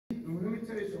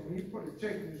and he put a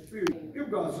check in the spirit.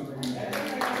 Give God some amen.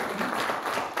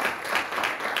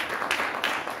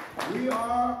 We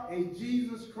are a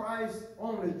Jesus Christ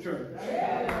only church.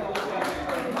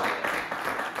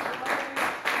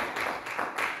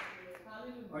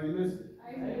 Are you listening?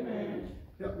 Amen.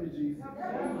 Help me, Jesus.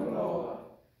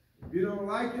 If you don't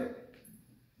like it,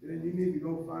 then you need to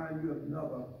go find you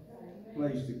another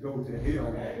place to go to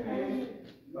hell.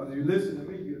 Because if you listen to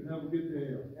me, you'll never get to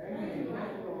hell.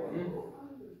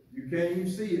 You can't even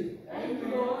see it.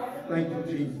 Thank you,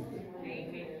 Jesus.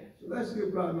 So let's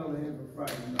give God another hand for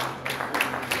Friday night.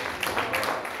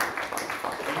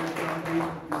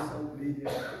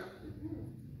 Disobedience.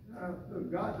 Look,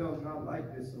 God does not like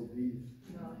disobedience.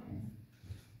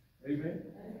 Amen.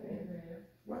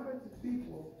 Why do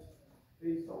people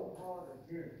be so hard of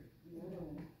hearing?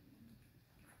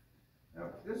 Now,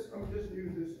 I'm just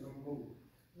using this in a movie.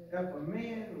 If a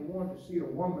man wanted to see a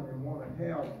woman and want to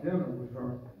have dinner with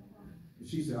her, and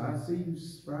she said, I see you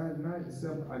Friday night at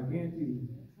 7, I guarantee you,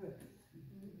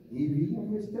 he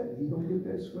won't miss that. He don't get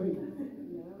that straight.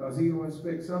 Because he don't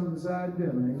expect something beside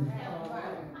dinner, ain't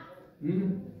he?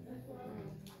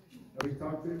 We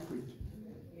talk to the preacher.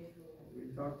 We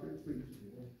talk to the preacher.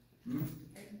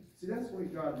 See, that's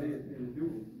what God led me to do.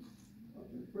 Talk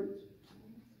to the preacher.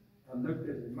 I looked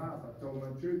at his mouth. I told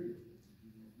my children,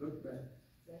 look back.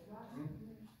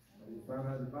 We found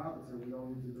out the Bible said we don't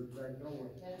need to look back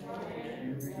nowhere.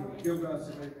 Give God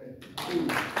some amen.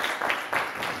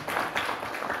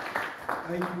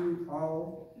 Thank you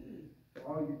all for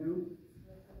all you do.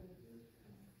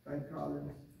 Thank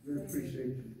Collins. Really appreciate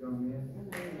you, young man.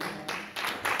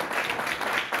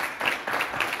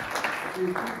 See,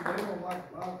 people, they don't like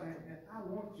a lot of things, and I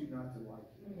want you not to like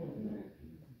it.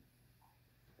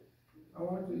 I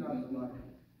want you not to like it.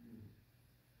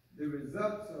 The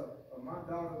results of my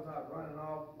daughter not running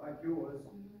off like yours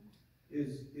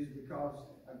is because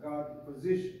I got the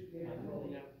position.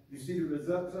 You see the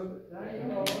results of it? I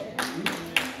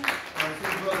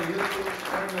see Brother Hitler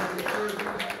running up the surgery.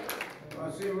 I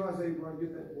see him, I say, well,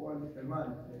 get that boy in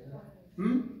mind.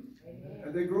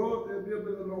 As they grow up, they'll be a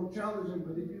little more challenging,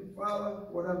 but if you follow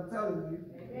what I'm telling you,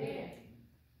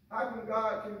 how can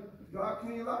God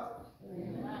can't lie?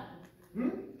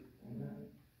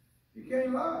 You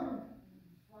can't lie.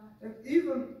 And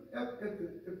even if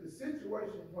the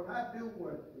situation, when I do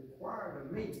what's required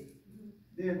of me,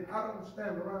 then I don't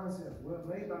stand around and say, well,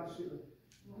 maybe I should have.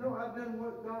 No, I've done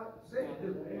what God said to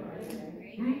do.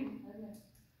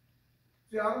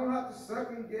 See, I don't have to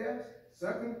second guess,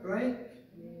 second think.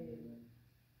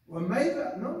 Well, maybe,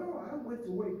 no, I went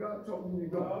the way God told me to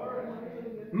go.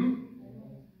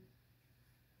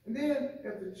 And then,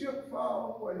 if the chip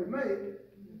falls where it may,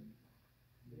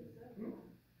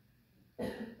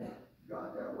 God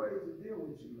got ways to deal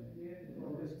with you, man.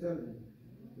 I'm just telling you.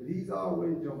 But he's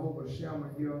always Jehovah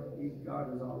Shammah here.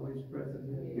 God is always present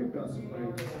here. Give God some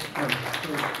praise.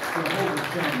 Jehovah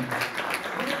Shammah.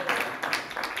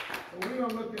 So we're going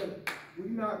to look at, we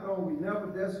never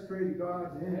desecrated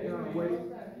God in any kind of way.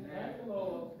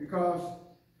 Because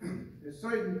there's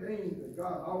certain things that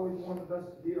God always wanted us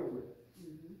to deal with.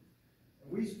 And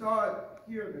we start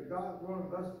here that God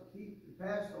wanted us to keep the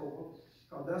Passover,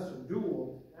 because that's a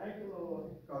dual. Thank you, Lord.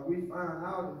 Because we find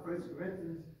out in 1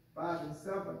 Corinthians 5 and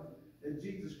 7 that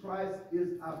Jesus Christ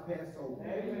is our Passover.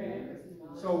 Amen.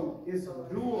 So it's a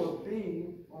dual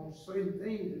theme on certain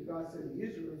things that God said the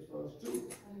Israelites for us too.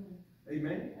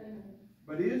 Amen.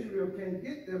 But Israel can't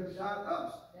get there without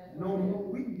us. No more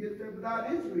we can get there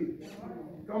without Israel.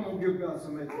 Come on, give God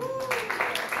some amen.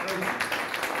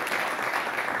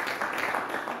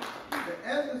 The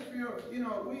atmosphere,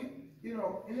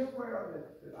 anywhere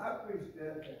that I preach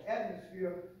that, the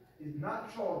atmosphere is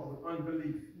not charged with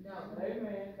unbelief. No.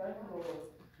 Amen. Thank you, Lord.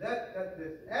 That the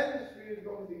atmosphere is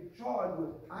going to be charged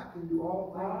with, I can do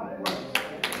all things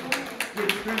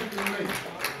with strength in me.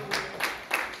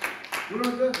 We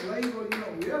don't just label,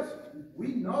 yes, we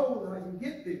know how you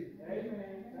get there. Amen.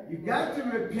 You got to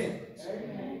repent.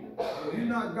 Amen. If you're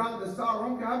not godly sorrow, I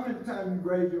don't care how many times you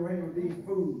raise your hand with these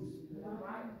foods.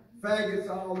 Faggots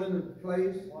all in the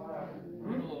place.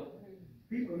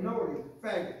 People know they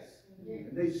faggots.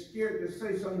 And they scared to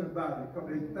say something about it because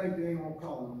they think they ain't going to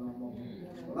call them no more.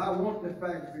 Well, I want the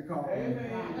faggots to call them.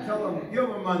 Tell them, give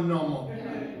them my number.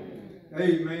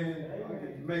 Amen. I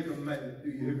can make them mad. Do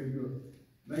you hear me good?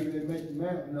 Maybe they make you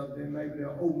mad enough, then maybe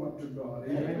they'll open up to God.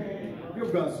 Amen.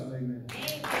 Give God some amen.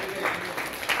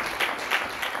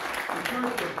 The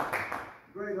church of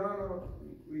great honor,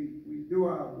 we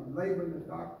labor in the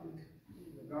doctrine,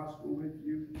 the gospel with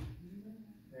you.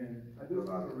 And I do a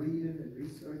lot of reading and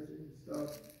researching and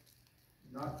stuff,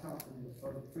 not talking to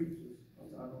other preachers.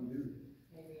 I I don't do it.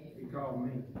 He called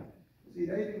me. See,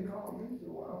 they didn't call me, so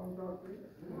why don't talk to them?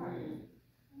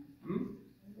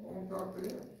 I don't talk to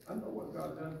them. I know what God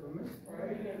done for me.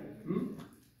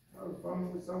 I was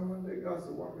fumbling with someone that God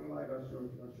said, walk in the light, I'll show you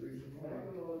some more.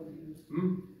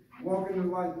 Walk in the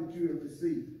light that you have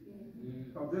received.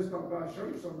 Because just because God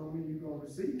shows you something don't mean you're going to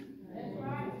receive it.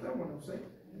 That's what I'm saying.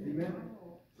 Amen.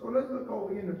 So let's look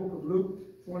over here in the book of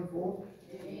Luke 24.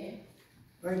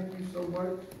 Thank you so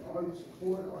much for all your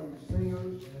support, all your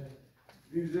singers,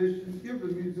 musicians. Give the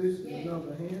musicians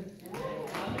another hand.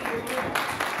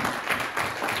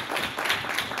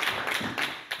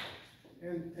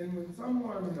 And when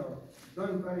someone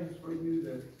done things for you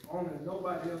that only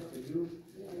nobody else can do,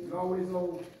 you always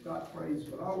owe God praise.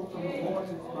 But I always come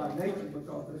important by nature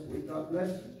because that's what God bless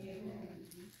you.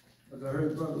 As I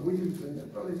heard Brother Williams say,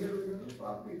 that Brother Hillary and the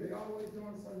Father, they always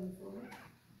doing something for me.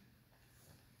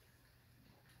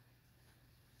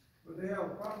 But they have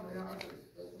a problem. They have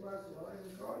that's why I said, well, I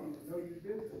didn't call you. No, you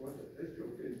didn't. So that's your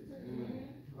business.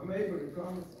 I'm able to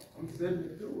come. I'm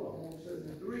 72. I'm on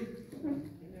 73.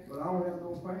 But I don't have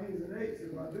no pains and aches.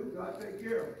 If I do, God take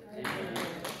care of it.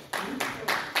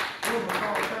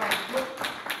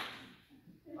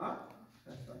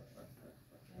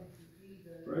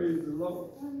 Praise the Lord.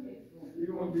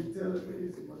 You won't be telling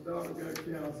me, so my daughter got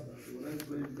cancer. So let's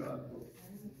praise God for it.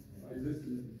 Hey,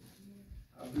 listen,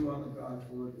 I do honor God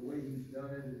for it, the way He's done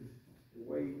it, and the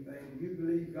way He thinks. You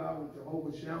believe God was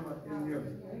Jehovah Shammah in here?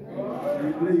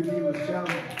 You believe He was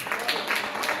Shammah?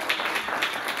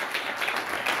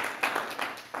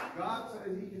 God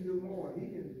says He can do more. He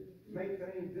can make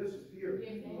things disappear.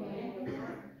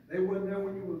 They weren't there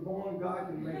when you were born. God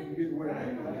can make them get away.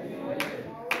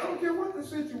 I don't care what the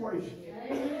situation.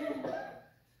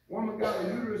 Woman got a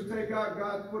uterus take out,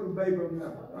 God put a baby up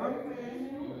there. Huh?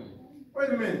 Wait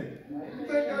a minute. You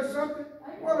think that's something?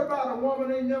 What about a woman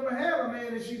that never had a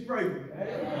man and she's pregnant?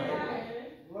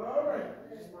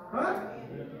 Huh?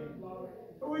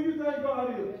 Who do you think God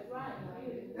is?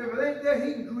 If it ain't there,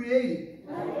 He can create it.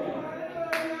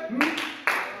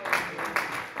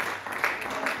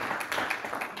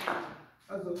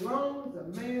 As long as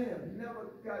a man has never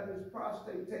got his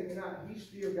prostate taken out, he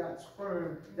still got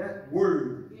sperm. That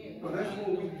word. So that's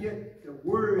where we get the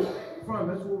word from.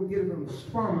 That's where we get it from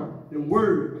sperma, the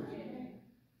word.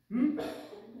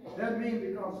 That means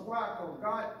because why? Because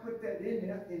God put that in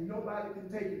there and nobody can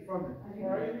take it from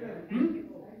him.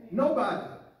 Nobody.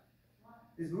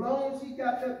 As long as he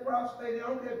got that prostate, I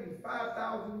don't care if he's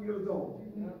 5,000 years old.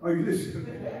 Are you listening?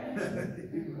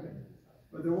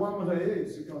 But the woman with her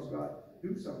eggs, because God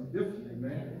do something differently,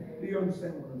 man. Do you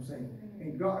understand what I'm saying?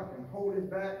 And God can hold it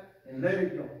back and let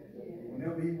it go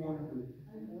whenever He wants to do it.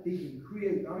 He can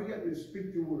create. All you got to do is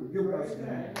speak your word. Give us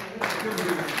that.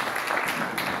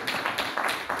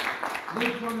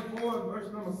 Luke 24,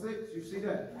 verse number 6. You see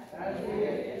that?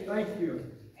 Thank you.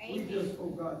 We just owe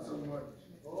God so much.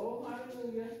 Oh,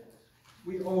 hallelujah.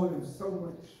 We owe Him so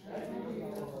much.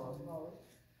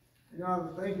 You know, I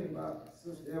was thinking about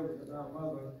Sister Edwards and our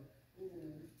mother.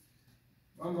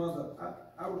 My mother,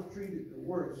 I was treated the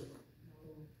worst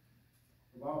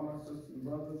of all my sisters and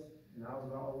brothers, and I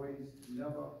was always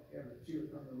never ever tear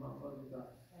come to my mother's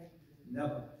eye.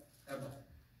 Never, ever.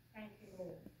 Thank you,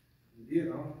 Lord. You did,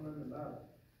 I don't know nothing about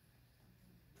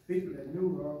it. People that knew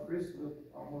her, Chris looked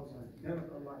almost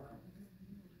identical like her.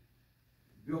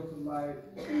 Built a life,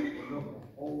 looked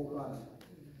a whole lot of life.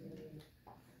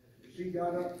 She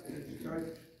got up in the church.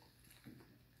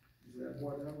 She said, that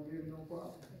boy never gave me no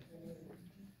problem.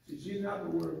 See, she's not the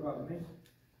word about me.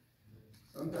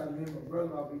 Sometimes me and my brother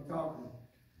will be talking.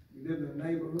 We live in a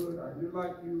neighborhood. I do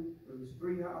like you. There's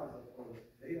 3 houses.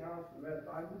 They house right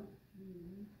by you.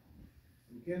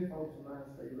 Some kin folks of mine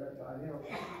stay right by him.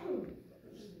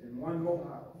 And 1 more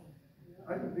house.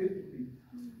 I can visit people.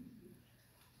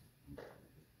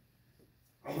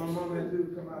 All my mom had to do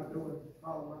is come out the door and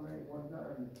holler my name one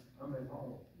time, and I'm at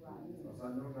home. Because I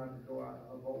know not to go out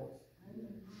of her voice.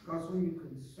 Because when you're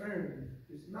concerned,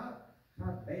 it's not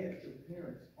how bad your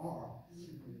parents are.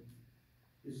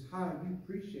 It's how you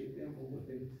appreciate them for what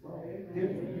they did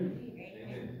for you.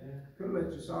 Could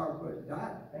let your sorrow but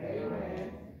die.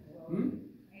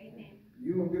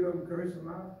 You gonna get up and curse them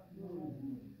out?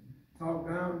 Talk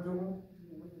down to them?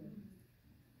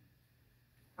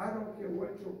 I don't care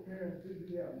what your parents do,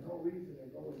 you have no reason to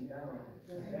go down.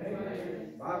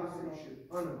 The Bible says you should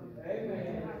honor them.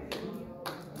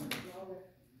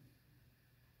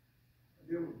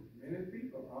 There were many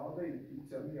people all day. You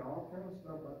tell me all kinds of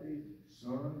stuff about their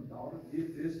son, daughter,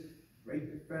 did this, break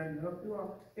the family up.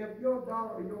 If your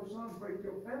daughter or your son break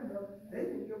your family up, they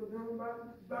didn't give a damn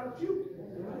about you.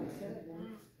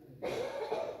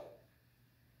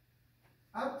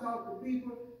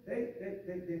 people,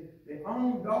 their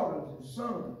own daughters and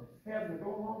sons having to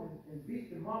go home and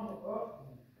beat the mama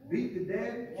up, beat the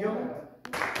daddy, kill him.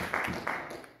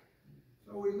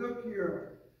 So we look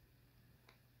here,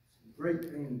 some great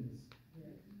things.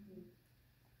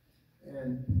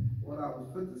 And what I was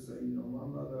fit to say, you know, my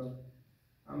mother,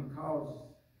 cause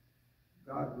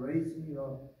God raised me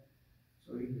up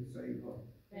so he could save her.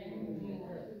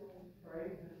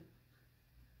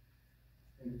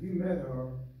 And if you met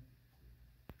her,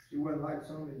 she wasn't like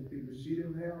some of these people. She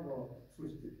didn't have a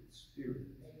twisted spirit.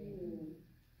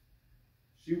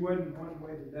 She wasn't one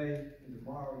way today and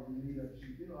tomorrow you meet her. She,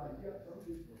 you know, like, yeah, some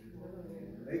people,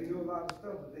 they do a lot of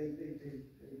stuff, but they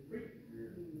freak.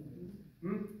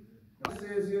 God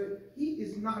says here, he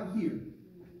is not here,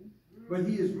 but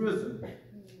he is risen.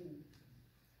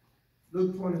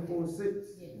 Luke 24:6.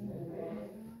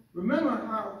 Remember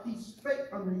how he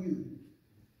spake unto you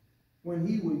when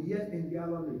he was yet in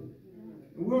Galilee.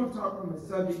 And we're going to talk on the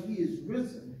subject, he is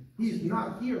risen. He is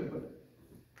not here,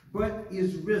 but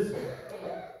is risen.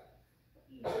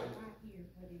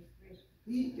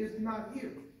 He is not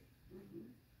here.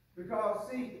 Because,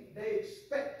 see, they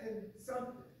expected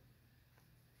something.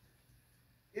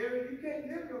 You can't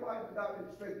live your life without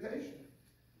expectation.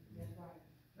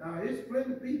 Now, there's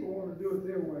plenty of people who want to do it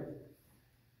their way.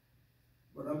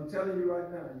 But I'm telling you right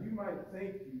now, you might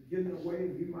think you're getting away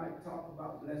and you might talk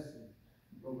about blessing.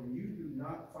 But when you do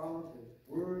not follow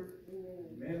the word,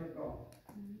 man of God,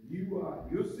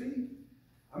 you'll see.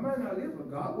 I might not live, but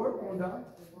God work on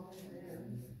that.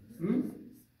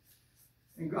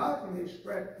 And God can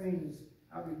extract things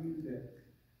out of you that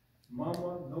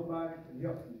mama, nobody can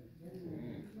help you.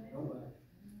 Nobody.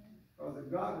 Because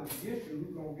if God is against you,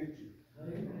 who's going to get you?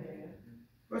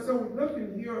 But so we're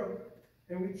looking here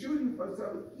and we're choosing for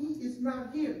something. He is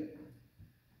not here,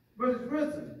 but is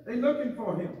risen. They're looking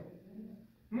for him.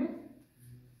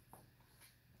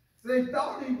 So they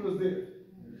thought he was there,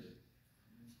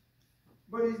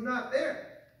 but he's not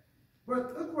there.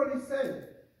 But look what he said.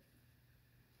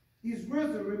 He's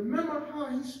risen. Remember how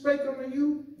he spake unto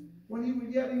you when he was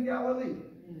yet in Galilee.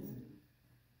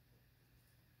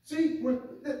 See,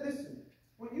 listen,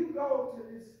 when you go to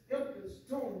this empty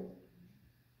tomb,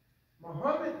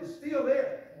 Muhammad is still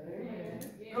there.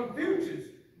 Confucius,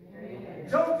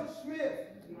 Joseph Smith,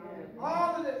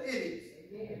 all of the idiots.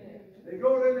 They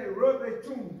go there and they rub their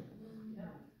tomb.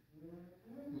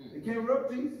 They can't rub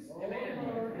Jesus.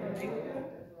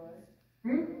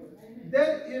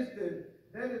 That is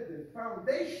the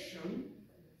foundation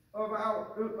of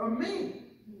our me.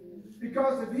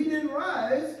 Because if he didn't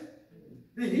rise,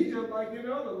 then he just like any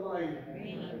other life.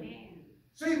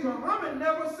 See, Muhammad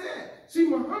never said. See,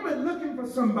 Muhammad looking for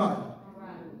somebody.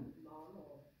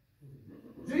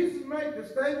 Jesus made the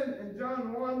statement in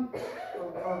John 1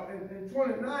 and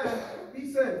 29.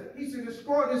 He said,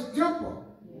 destroy this temple.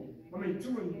 2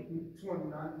 and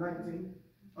 19.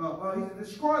 He said,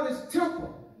 destroy this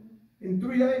temple in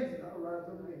 3 days. All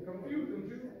right, confuse them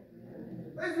too.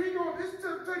 This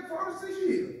temple take 46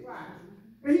 years.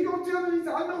 And he gonna tell me, he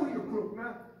said, I know you're a crook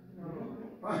now.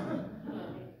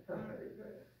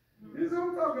 This is what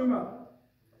I'm talking about.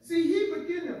 See, he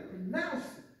began to pronounce it.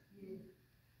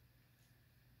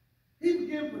 He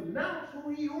began to pronounce who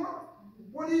he was,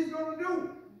 what he's going to do.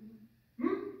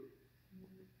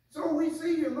 So we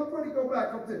see here, look what he go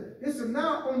back up there. It said,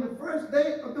 now on the first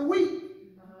day of the week,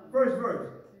 first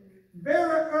verse,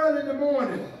 very early in the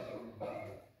morning,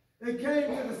 they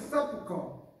came to the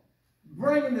sepulchre,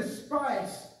 bringing the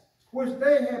spice which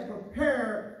they had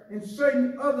prepared and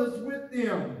certain others with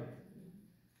them.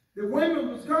 The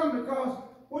women was coming because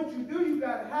what you do, you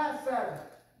got high side.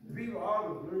 People all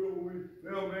the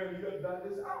well, man, you got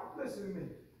this. Oh, listen to me.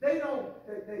 They don't,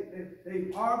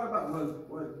 they argue about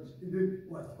what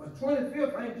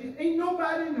 25th ain't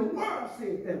nobody in the world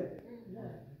said that.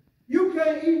 You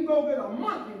can't even go get a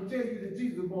monkey and tell you that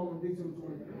Jesus was born on December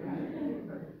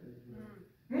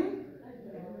 25th.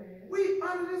 We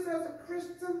honor this as a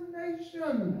Christian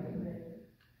nation.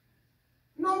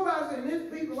 Nobody saying this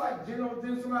people like General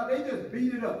somebody, they just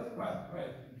beat it up. Well,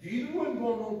 Jesus wasn't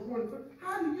born on 25th.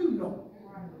 How do you know?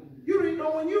 You didn't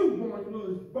know when you were born, you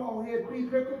little bald-head pea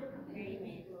pickle.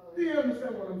 Do you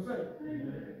understand what I'm saying?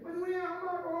 But I'm not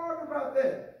going to argue about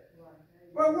that.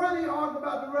 But why do you argue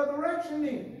about the resurrection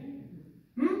then?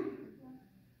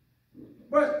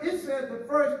 But it said the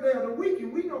first day of the week,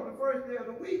 and we know the first day of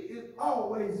the week is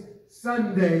always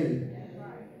Sunday.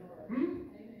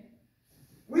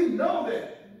 We know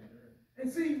that.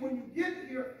 And see, when you get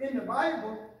here in the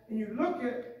Bible and you look at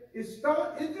it,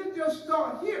 it didn't just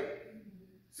start here.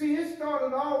 See, it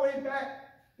started all the way back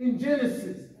in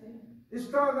Genesis. It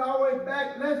started all the way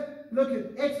back. look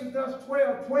at Exodus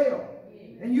 12:12.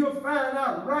 And you'll find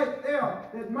out right there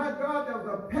that, my God, there was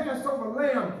a Passover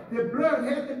lamb. The blood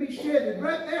had to be shedded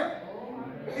right there.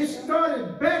 It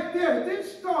started back there. It didn't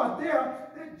start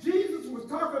there. That Jesus was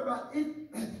talking about it.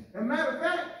 As a matter of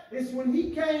fact, it's when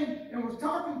he came and was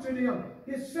talking to them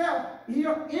himself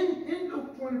here in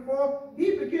Luke 24,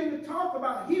 he began to talk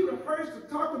about, he rehearsed to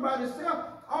talk about himself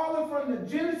all the way from the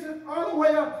Genesis all the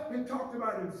way up and talked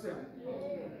about himself.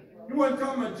 He wasn't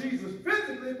talking about Jesus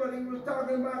physically, but he was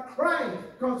talking about Christ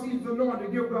because he's anointed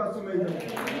to give God some amen. It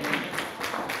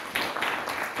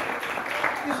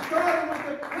started with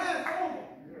the Passover.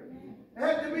 There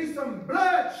had to be some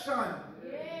blood shining.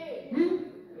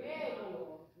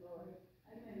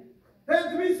 There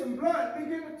had to be some blood.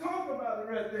 Begin to talk about it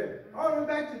right there. All the way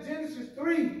back to Genesis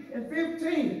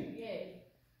 3:15.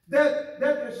 That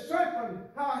the serpent,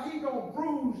 how he gonna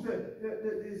bruise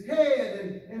his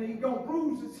head and he gonna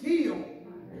bruise his heel.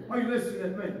 Are you listening to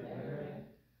me?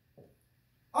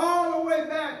 All the way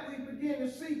back, we begin to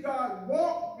see God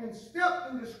walk and step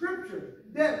through the scripture.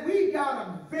 That we got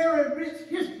a very rich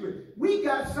history. We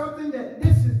got something that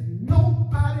this is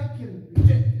nobody can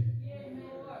reject.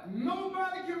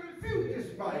 Nobody can refute this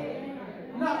Bible.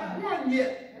 Not one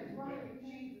yet.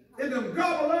 It done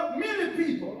gobbled up many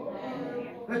people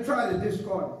that try to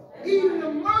discard it. Even the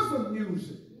Muslim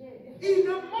use it.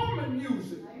 Even the Mormon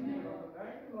use it.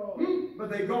 But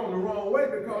they're going the wrong way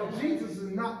because Jesus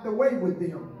is not the way with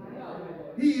them.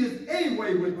 He is a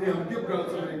way with them. Give God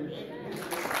some amen.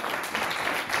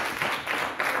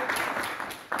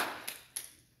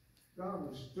 God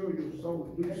will stir your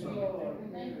soul to do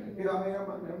something. Here I am.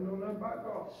 I never know nothing about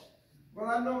God. But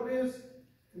I know this,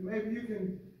 and maybe you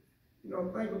can,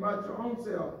 think about your own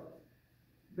self.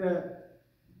 That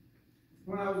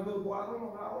when I was a little boy, I don't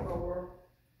know how old I was,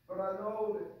 but I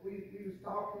know that we was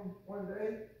talking one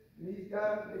day, and these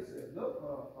guys, they said, look,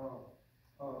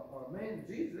 man,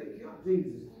 Jesus, they killed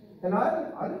Jesus. And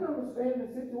I didn't understand the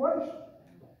situation.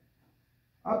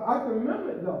 I can remember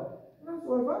it though. And I said,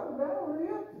 well, if I was there, I would have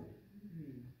helped him.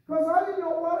 Because I didn't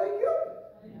know why they killed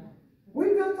him.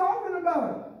 We've been talking about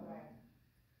it.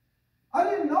 I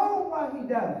didn't know why he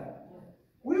died.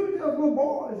 We were just little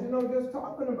boys, just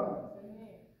talking about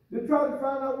it. To try to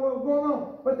find out what was going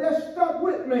on. But that stuck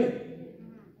with me.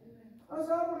 I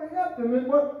said, I would have helped him.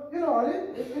 But,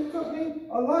 it took me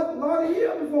a lot of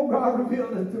years before God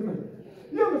revealed it to me.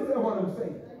 You understand what I'm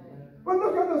saying? But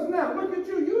look at us now. Look at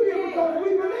you. You here because we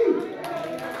believe.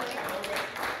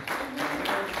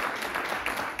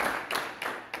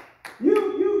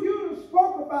 You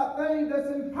spoke about things that's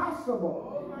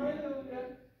impossible.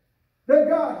 That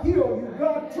God healed you.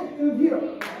 God took you here.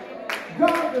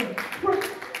 God has put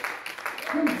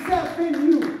himself in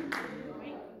you.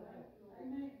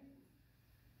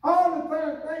 All the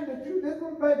things that this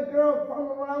little baby girl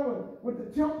running around with the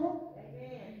temple.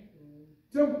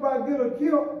 Temple about to get her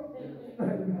killed.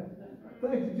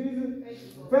 Thank you, Jesus.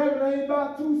 Family ain't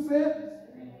about 2 cents.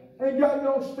 Ain't got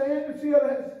no stand. If she had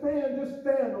to stand, just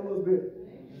stand a little bit.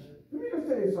 Let me just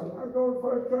tell you something. I go to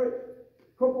first church.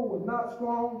 Couple was not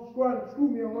strong, trying to screw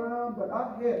me around, but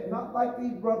I had not like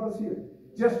these brothers here.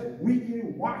 Just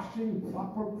weakening, washing,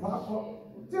 proper.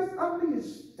 Just,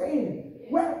 stand.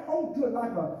 Grab hold to it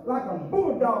like a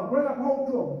bulldog. Grab hold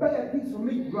to a bad piece of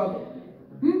meat, brother.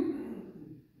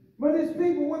 But these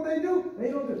people, what they do,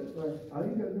 they don't just, I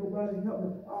ain't got nobody help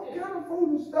me. All kind of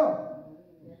foolish stuff.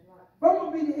 If I'm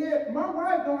going to be here, my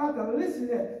wife don't have to listen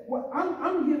to that. Well,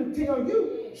 I'm here to tell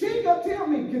you. She ain't going to tell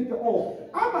me get the oil.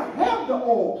 I'm going to have the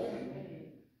oil.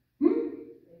 If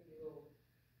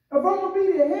I'm going to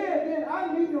be the head, then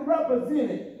I need to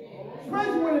represent it.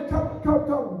 Especially when it talk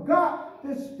God,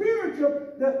 the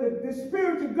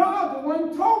spiritual God, the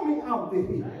one told me out there.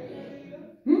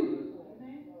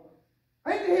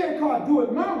 I ain't the head called do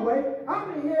it my way.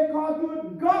 I'm the head called do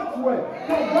it God's way.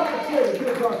 So God said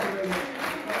it, God's way.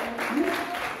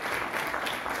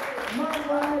 My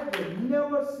wife will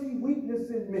never see weakness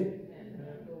in me.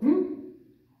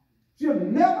 She'll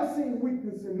never see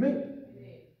weakness in me.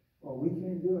 Oh, we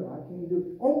can't do it. I can't do it.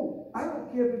 Oh, I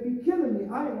don't care if it be killing me.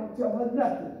 I ain't going to tell her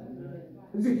nothing.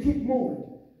 Just keep moving.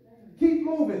 Keep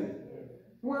moving.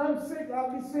 When I'm sick,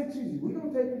 I'll be sick. We're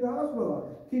going to take you to the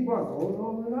hospital. Keep on. Oh,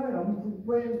 no, tonight. I'm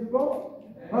praying to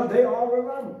God. They all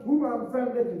around me. We around the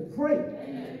family that can pray.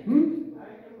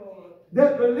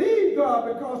 That believe God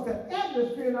because the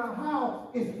atmosphere in our house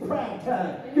is prayer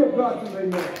time. Give God some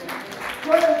amen.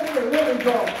 Praise to the living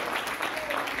God.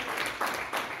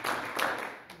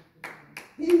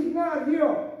 He's not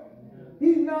here.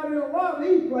 He's not in a lot of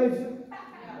these places.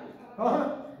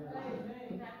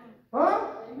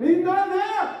 He's not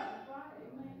there.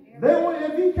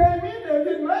 If he he came in there,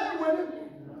 get mad with him.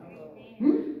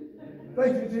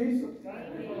 Thank you, Jesus.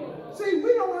 See,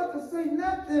 we don't have to say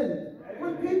nothing.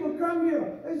 When people come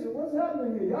here, they say, what's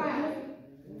happening here? Y'all good?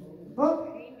 Huh?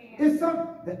 It's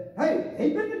something. Hey, they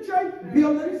been to church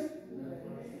buildings.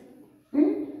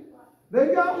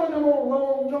 They got one of them old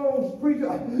long-nosed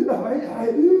preachers.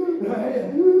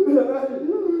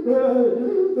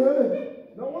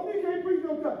 No wonder he can't preach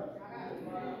no time.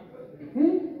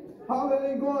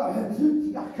 Holiday going on.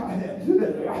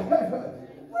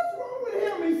 What's wrong with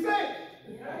him? He said,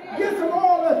 get some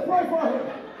oil, let's pray for him.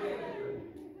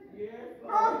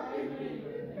 Huh?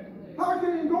 How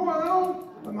can he go on?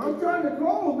 I'm trying to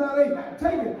close now. They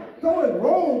take it, throw his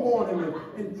robe on him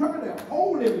and trying to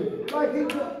hold him like he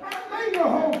just, they ain't gonna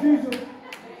hold Jesus.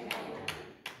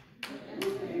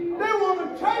 They want to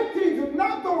take Jesus,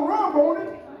 not the robe on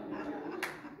him.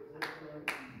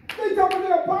 They talking about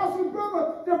the apostle brother,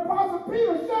 the apostle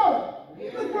Peter shouted.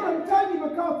 That's what I'm telling you,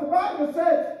 because the Bible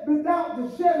says, without the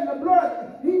shedding of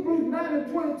blood, Hebrews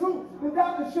 9:22,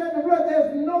 without the shedding of blood,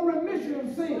 there's no remission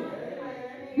of sin.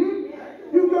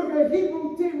 You look at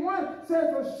Hebrews 10:1,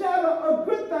 says a shadow of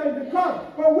good things to come.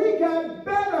 But we got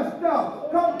better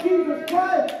stuff. Because Jesus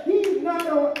Christ, he's not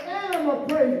an animal,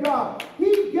 praise God.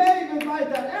 He gave his life.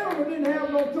 The animal didn't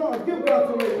have no choice. Give God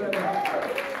some amen.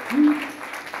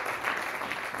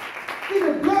 See,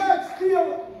 the blood still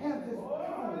has this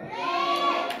power.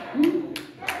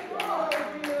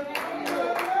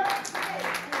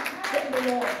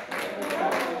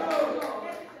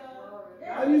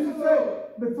 I used to say,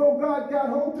 before God got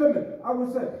hold of me, I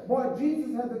would say, boy,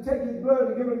 Jesus had to take his blood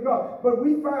and give it to God. But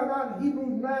we found out in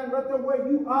Hebrews 9, right there where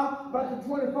you are, about the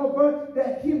 24th verse,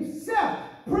 that himself,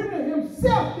 printed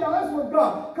himself, y'all, that's what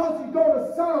God, because you go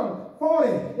to Psalm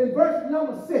 40 in verse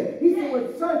number 6. He said,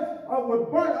 with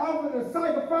burnt offering and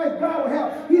sacrifice, God will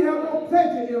have, he'd have no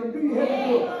pleasure in them. Do you hear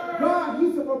me? God,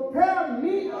 he said, prepare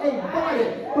me a body,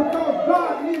 because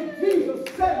God needs Jesus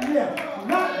sitting there.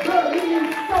 Not God, he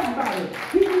needs somebody.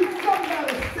 He needs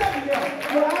somebody sitting there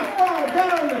when I fall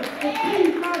down and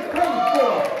plead my case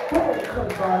for. Come on,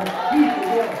 somebody. He's the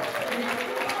one.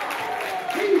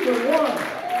 He's the one.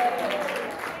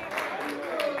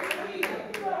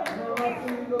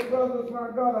 Brothers, my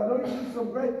God, I know you do some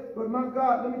great, but my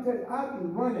God, let me tell you, I be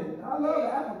running. I love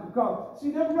Africa because,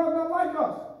 see, them brothers don't like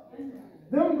us.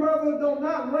 Them brothers do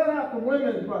not run after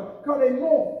women, but because they're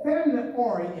more feminine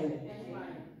oriented.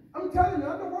 I'm telling you,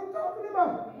 I know what I'm talking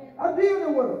about. I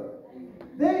deal with them.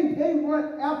 They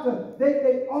run after,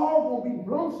 they all gonna be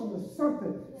blossom or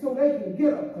something so they can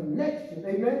get a connection,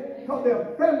 amen? Because they're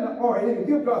feminine oriented.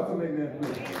 Give God some amen,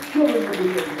 please. Give them a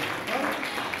big amen.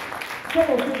 Come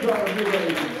on, give God a big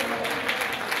amen.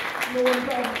 You know what I'm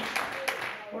talking about?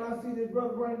 When I see this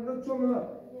brother bring little children up,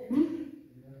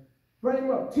 bring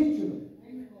them up, teaching them.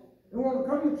 They want to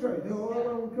come to church. They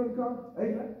we couldn't come.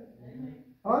 Amen.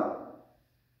 Huh?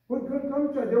 We couldn't come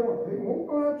to church. They won't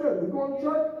go to church. We going to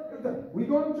church. We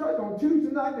going to church on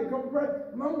Tuesday night. They come to pray.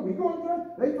 Mama, we going to church.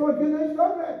 They start getting their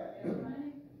stuff back.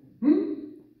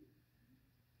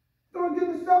 Start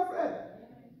getting the stuff back.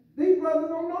 These brothers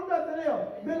don't know nothing else.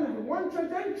 Been to one church,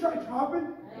 they ain't church hopping.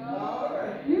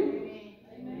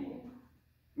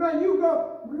 Now you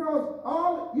go,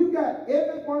 because you got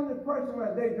every one of the person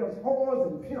right there just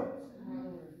whores and pimps.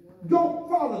 Don't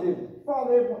follow them.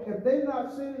 Follow everyone. If they're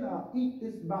not sinning, I'll eat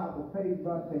this Bible page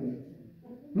by page.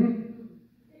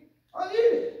 I'll eat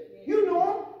it. You know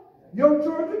them. Your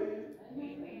children,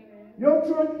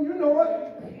 you know it.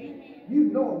 You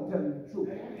know I'm telling the truth.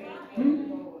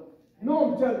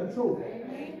 No, I'm telling the truth.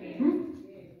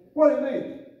 What do you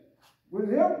mean? With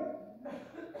him?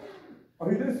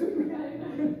 Are you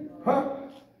listening? Huh?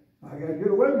 I got to get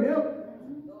away from him.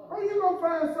 Are you going to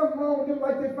find something wrong with him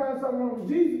like they find something wrong with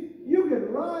Jesus? You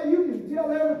can lie, you can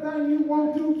tell everything you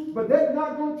want to, but that's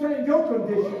not going to change your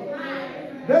condition.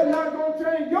 That's not going to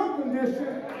change your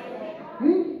condition.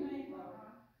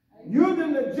 You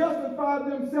didn't justify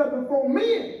themselves before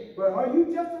men. But are you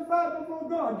justified before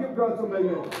God? Give God some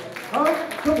amen. Huh?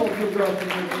 Come on, give God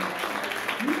some amen.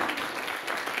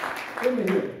 Let me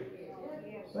hear.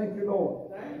 Thank you,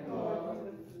 Lord.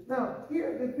 Now,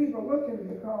 here the people looking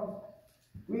because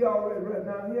we already read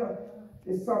down here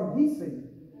is something he seen.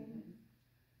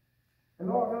 And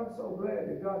Lord, I'm so glad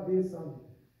that God did something.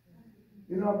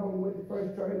 You know, when we went to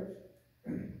first church,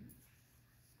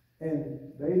 and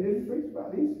they didn't preach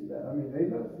about Easter. I mean, they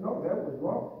let us know that was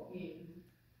wrong.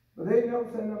 But they never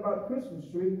said nothing about Christmas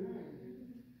tree.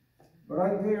 But I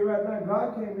can tell you right now,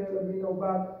 God came here and let me know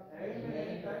about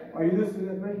it. Are you listening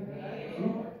to me?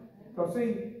 Because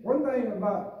see, one thing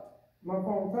about my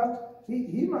phone pastor,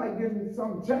 he might give me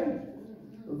some change.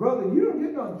 Brother, you don't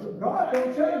get no, God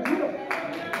don't change you.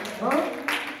 Huh?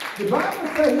 The Bible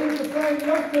says he's the same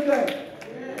yesterday.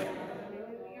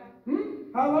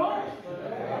 How long?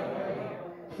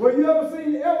 Well, you ever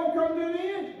seen it ever come to an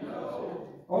end? No.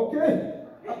 Okay.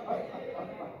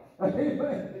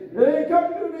 Amen. It ain't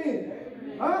coming to an end.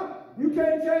 Huh? You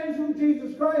can't change who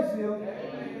Jesus Christ is.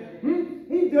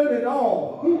 He done it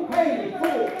all. He paid it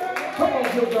full. Come on,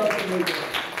 give God some music.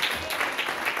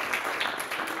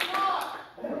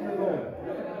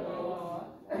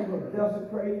 You're going to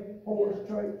desecrate Horace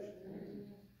Church.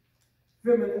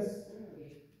 Feminists.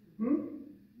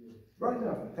 Right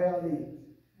now, how it is.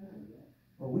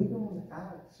 But we going to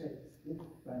our church.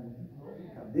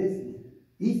 Now, this is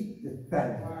Easter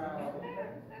family.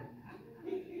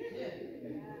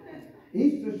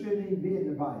 Easter shouldn't even be in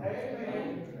the Bible.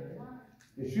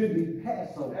 It should be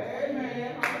Passover.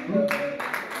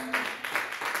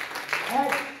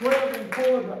 Acts 12 and 4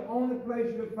 is the only place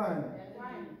you'll find it.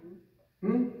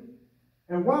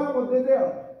 And why was they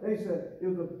there? They said it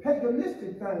was a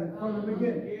paganistic thing from the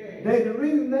beginning. The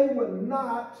reason they would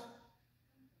not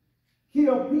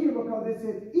kill Peter because they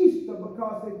said Easter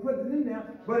because they put it in there,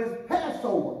 but it's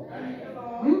Passover.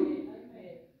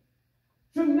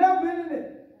 Should never been in it.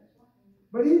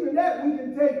 But even that, we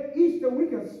can take Easter, we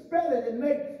can spell it and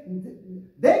make,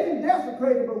 they can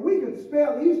desecrate it, but we can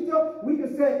spell Easter, we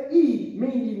can say E,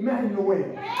 meaning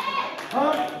Emmanuel.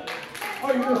 Huh?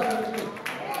 Are you listening to me?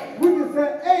 We can say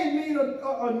A, mean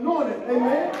anointed,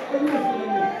 amen? Are you listening to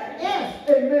me? S,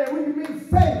 amen, we can mean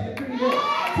Savior,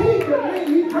 T can mean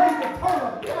he takes the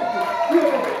tongue. E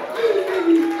mean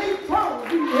he's eternal,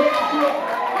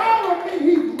 R mean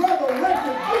he's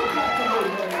resurrected.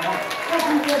 That's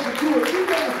what he wants to do it. You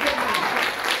gotta say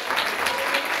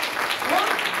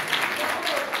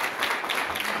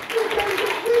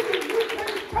You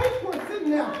can't take what's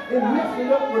sitting there and mess it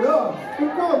up with us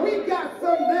because we got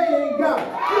something they ain't got.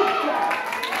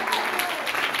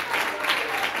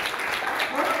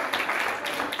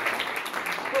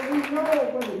 But we know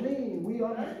what it means. We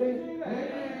understand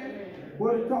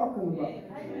what it's talking about.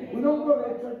 We don't go to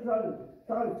that church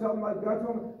try to tell them like God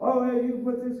told me, oh, hey, you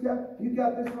put this guy, you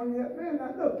got this on your head. Man,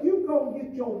 now look, you go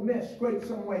get your mess straight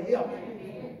somewhere else.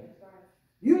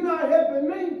 You're not helping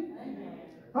me.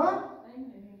 Huh?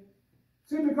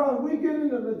 See, because we get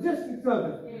into the logistics of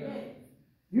it.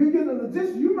 You get into the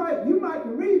logistics, you might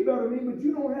can read better than me, but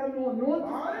you don't have no anointing.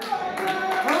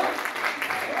 Huh?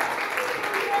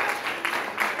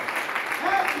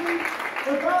 Actually,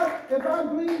 if I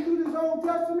glean through this Old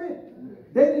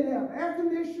Testament, they didn't have air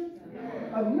conditioning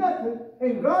or nothing,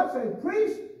 and God said,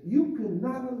 priest, you could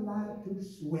not allow to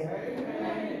sweat.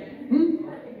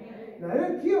 Now, they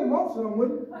kill most of them,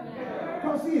 wouldn't it?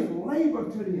 Because see, it's labor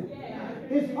to them.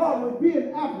 It's hard with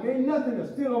being African. Ain't nothing that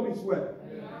still don't be sweating.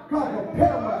 God,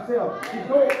 prepare myself to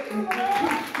go and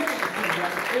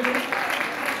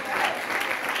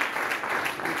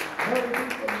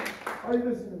are you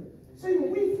listening to me? See, when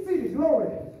we see the glory,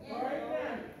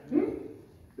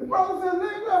 the brother said,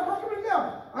 how come it now?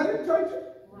 I didn't church it.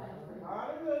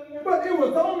 But it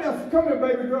was on me. Come here,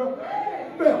 baby girl.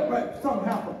 Baby, something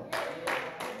happened.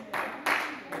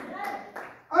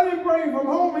 I didn't bring him from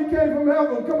home. He came from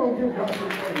heaven. Come on, give God some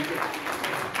praise.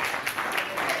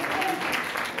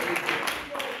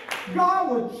 God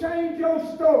will change your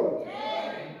story.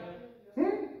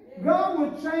 God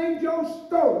will change your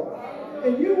story.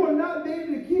 And you will not be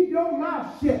able to keep your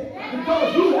mouth shut.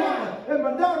 Because you have, and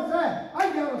my daughter said,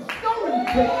 I got a story to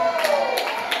tell.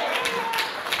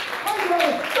 I got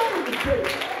a story to tell.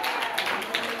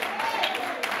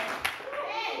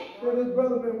 So this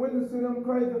brother been witnessing them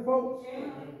crazy folks.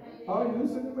 Oh, you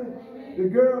listen to me. The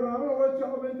girl, I don't know what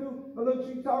y'all been doing, but look,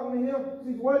 she talking to him.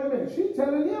 She's, wait a minute, she's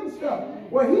telling him stuff.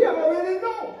 Well, he already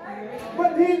know.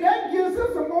 But then that gives him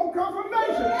some more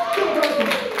confirmation.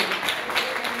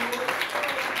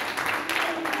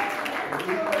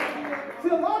 See,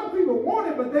 a lot of people want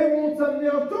it, but they want something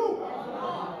else too.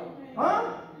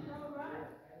 Huh?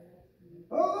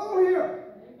 Hello here.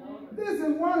 This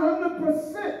is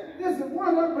 100%. This is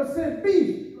 100%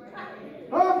 beef.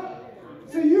 Huh?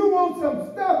 See, you want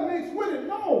some stuff mixed with it.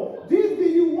 No. Jesus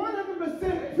give you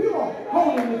 100% pure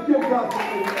holiness. Give God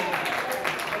some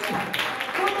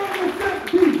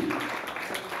 100% beef.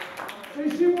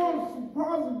 See, she wants some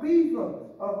parts of beef,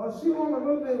 or she wants a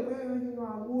little bit, well, you know, I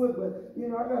would, but, you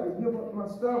know, I got to give up my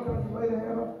stuff. Got to lay the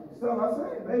hand up stuff. I said,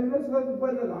 hey, baby, let's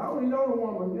button it up. I don't even know the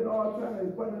woman. You know, I was trying to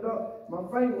button it up. My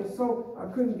finger was so, I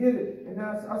couldn't get it. And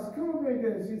I said, come over here and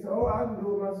get it. She said, oh, I can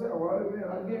do it myself. Well,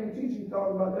 I guarantee she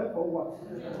thought about that for a while.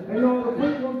 And you know, the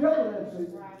people won't tell her that shit.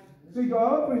 She go,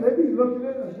 oh, they be looking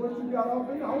at us. What you got off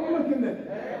in there? I don't look in there.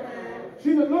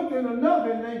 She done looked in enough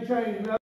and ain't changed nothing.